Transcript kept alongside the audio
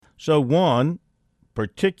So one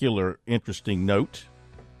particular interesting note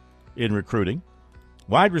in recruiting,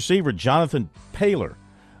 wide receiver Jonathan Paylor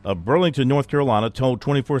of Burlington, North Carolina, told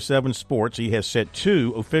 24/7 Sports he has set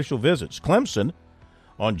 2 official visits, Clemson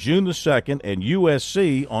on June the 2nd and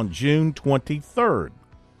USC on June 23rd.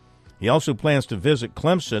 He also plans to visit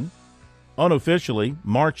Clemson unofficially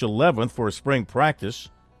March 11th for a spring practice.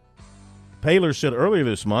 Paylor said earlier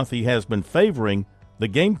this month he has been favoring the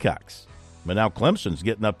Gamecocks, but now Clemson's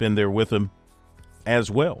getting up in there with him as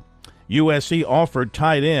well. USC offered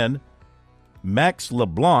tight end Max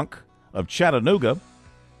LeBlanc of Chattanooga,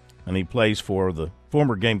 and he plays for the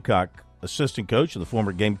former Gamecock assistant coach and the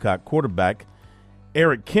former Gamecock quarterback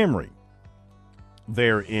Eric Kimry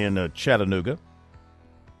there in Chattanooga.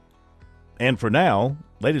 And for now,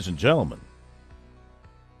 ladies and gentlemen,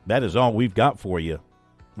 that is all we've got for you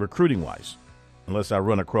recruiting-wise, unless I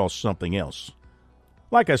run across something else.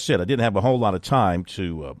 Like I said, I didn't have a whole lot of time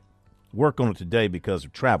to work on it today because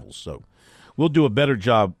of travels, so we'll do a better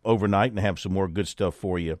job overnight and have some more good stuff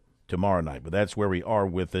for you tomorrow night. But that's where we are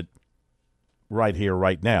with it right here,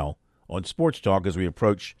 right now on Sports Talk as we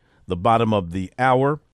approach the bottom of the hour.